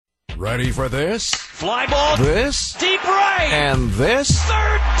Ready for this? Fly ball. This? Deep right. And this?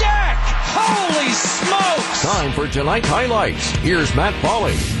 Third deck. Holy smokes. Time for tonight's highlights. Here's Matt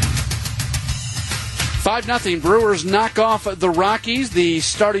Pauley. 5-0 Brewers knock off the Rockies. The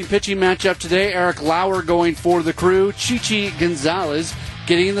starting pitching matchup today, Eric Lauer going for the Crew. Chichi Gonzalez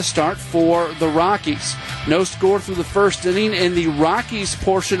getting the start for the Rockies. No score through the first inning. In the Rockies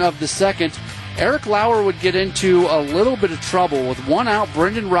portion of the second, Eric Lauer would get into a little bit of trouble. With one out,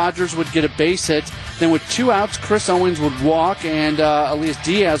 Brendan Rodgers would get a base hit. Then with two outs, Chris Owens would walk, and Elias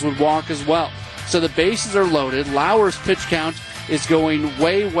Diaz would walk as well. So the bases are loaded. Lauer's pitch count is going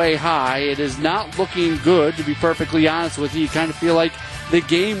way, way high. It is not looking good, to be perfectly honest with you. You kind of feel like the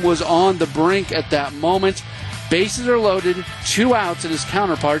game was on the brink at that moment. Bases are loaded, two outs, and his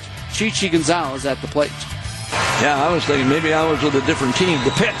counterpart, Chichi Gonzalez, at the plate. Yeah, I was thinking maybe I was with a different team.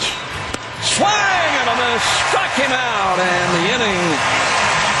 The pitch. Swing and a miss. Struck him out, and the inning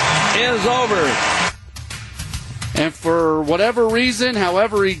is over. And for whatever reason,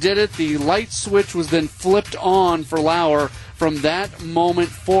 however he did it, the light switch was then flipped on for Lauer from that moment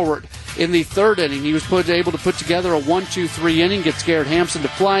forward. In the third inning, he was able to put together a 1-2-3 inning, gets Garrett Hampson to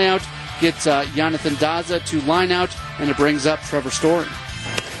fly out, gets Jonathan Daza to line out, and it brings up Trevor Story.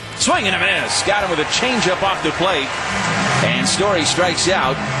 Swing and a miss. Got him with a changeup off the plate. And Story strikes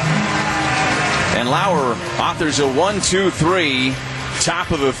out. And Lauer authors a 1-2-3, top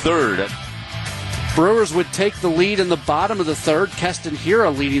of the third. Brewers would take the lead in the bottom of the third. Keston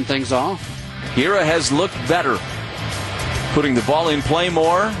Hiura leading things off. Hiura has looked better, putting the ball in play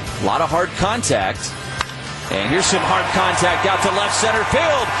more. A lot of hard contact. And here's some hard contact out to left center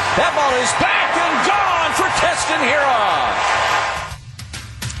field. That ball is back and gone for Keston Hiura.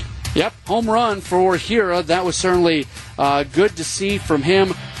 Yep, home run for Hiura. That was certainly good to see from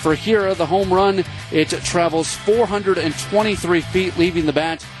him. For Hiura, the home run, it travels 423 feet, leaving the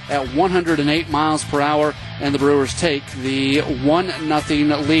bat at 108 miles per hour, and the Brewers take the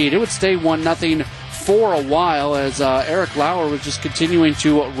 1-0 lead. It would stay 1-0 for a while as Eric Lauer was just continuing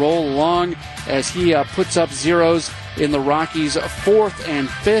to roll along as he puts up zeros in the Rockies' fourth and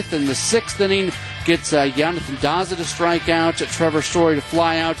fifth. In the sixth inning, gets Jonathan Daza to strike out, Trevor Story to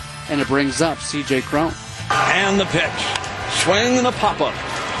fly out, and it brings up C.J. Cron. And the pitch. Swing and a pop-up.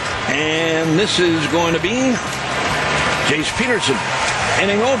 And this is going to be Jace Peterson.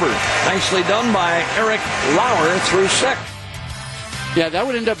 Inning over. Nicely done by Eric Lauer through sixth. Yeah, that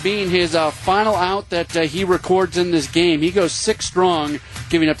would end up being his final out that he records in this game. He goes 6 strong,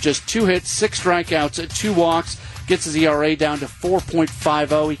 giving up just 2 hits, 6 strikeouts, 2 walks, gets his ERA down to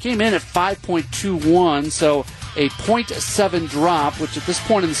 4.50. He came in at 5.21, so a 0.7 drop, which at this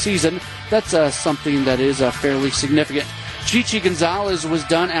point in the season, that's something that is fairly significant. Chichi Gonzalez was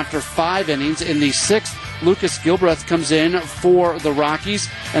done after 5 innings. In the 6th, Lucas Gilbreth comes in for the Rockies,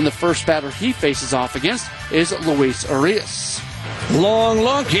 and the first batter he faces off against is Luis Urias. Long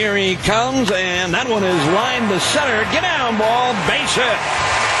look, here he comes, and that one is lined to center. Get down, ball, base hit.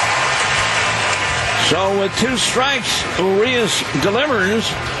 So with 2 strikes, Urias delivers.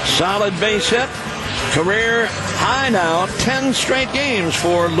 Solid base hit. Career high now, 10 straight games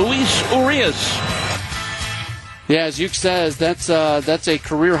for Luis Urias. Yeah, as Yuke says, that's a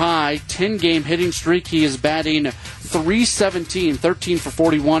career high 10-game hitting streak. He is batting .317, 13 for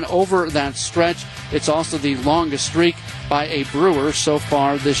 41 over that stretch. It's also the longest streak by a Brewer so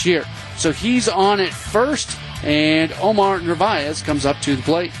far this year. So he's on at first, and Omar Narvaez comes up to the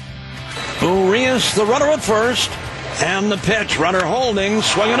plate. Urias, the runner at first, and the pitch. Runner holding,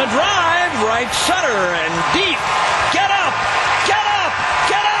 swinging a drive, right center, and deep. Get up! Get up!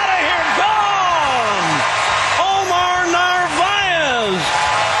 Get out of here! Gone! Omar Narvaez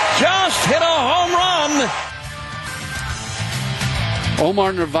just hit a home run.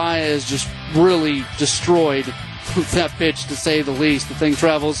 Omar Narvaez just really destroyed that pitch, to say the least. The thing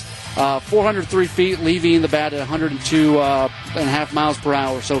travels 403 feet, leaving the bat at 102.5 miles per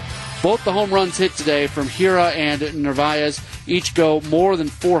hour. So both the home runs hit today from Hiura and Narvaez each go more than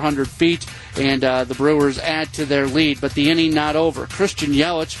 400 feet, and the Brewers add to their lead. But the inning not over. Christian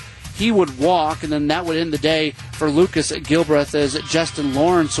Yelich, he would walk, and then that would end the day for Lucas Gilbreth as Justin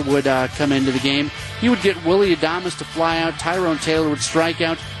Lawrence would come into the game. He would get Willie Adames to fly out. Tyrone Taylor would strike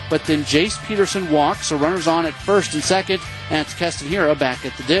out, but then Jace Peterson walks, so runners on at first and second, and it's Keston Hiura back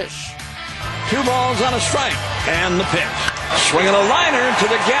at the dish. 2 balls on a strike, and the pitch. Swinging a liner to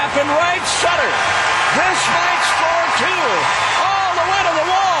the gap in right center. This might score 2. All the way to the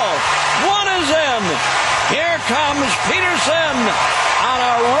wall. 1 is in. Here comes Peterson on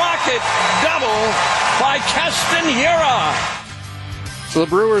a rocket double by Keston Hiura. So the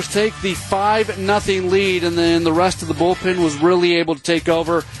Brewers take the 5-0 lead, and then the rest of the bullpen was really able to take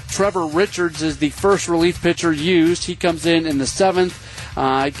over. Trevor Richards is the first relief pitcher used. He comes in the 7th.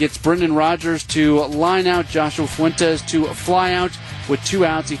 Gets Brendan Rodgers to line out, Joshua Fuentes to fly out. With 2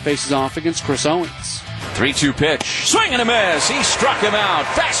 outs, he faces off against Chris Owens. 3-2 pitch. Swing and a miss. He struck him out.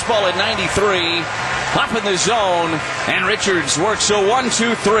 Fastball at 93. Up in the zone. And Richards works a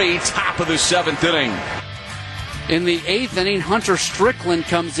 1-2-3. Top of the 7th inning. In the 8th inning, Hunter Strickland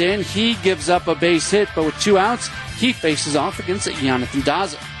comes in. He gives up a base hit, but with 2 outs, he faces off against Jonathan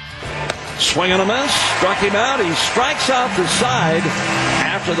Daza. Swing and a miss. Struck him out. He strikes out the side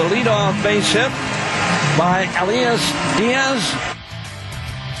after the leadoff base hit by Elias Diaz.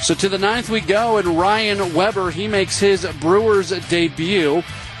 So to the 9th we go, and Ryan Weber, he makes his Brewers debut.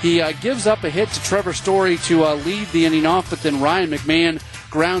 He gives up a hit to Trevor Story to lead the inning off, but then Ryan McMahon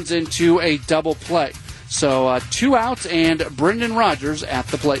grounds into a double play. So 2 outs and Brendan Rodgers at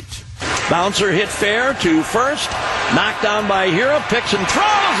the plate. Bouncer hit fair to first. Knocked down by Hero. Picks and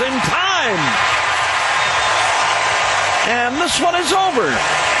throws in time. And this one is over.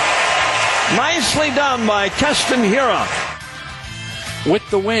 Nicely done by Keston Hero. With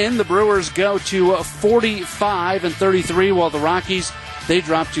the win, the Brewers go to 45-33, while the Rockies, they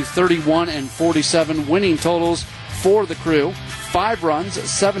drop to 31-47. Winning totals for the Crew: 5 runs,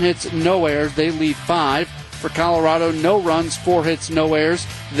 7 hits, no errors. They lead 5. For Colorado, no runs, 4 hits, no errors.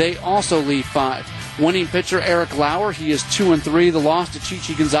 They also lead 5. Winning pitcher Eric Lauer, he is 2-3. The loss to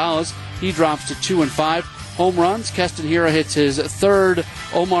Chichi Gonzalez, he drops to 2-5. Home runs, Keston Hira hits his 3rd.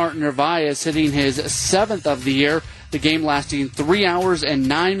 Omar Narvaez hitting his 7th of the year. The game lasting 3 hours and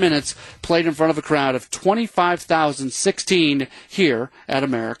 9 minutes, played in front of a crowd of 25,016 here at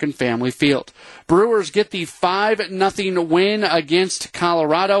American Family Field. Brewers get the 5-0 win against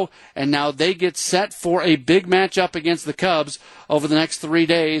Colorado, and now they get set for a big matchup against the Cubs over the next 3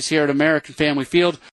 days here at American Family Field.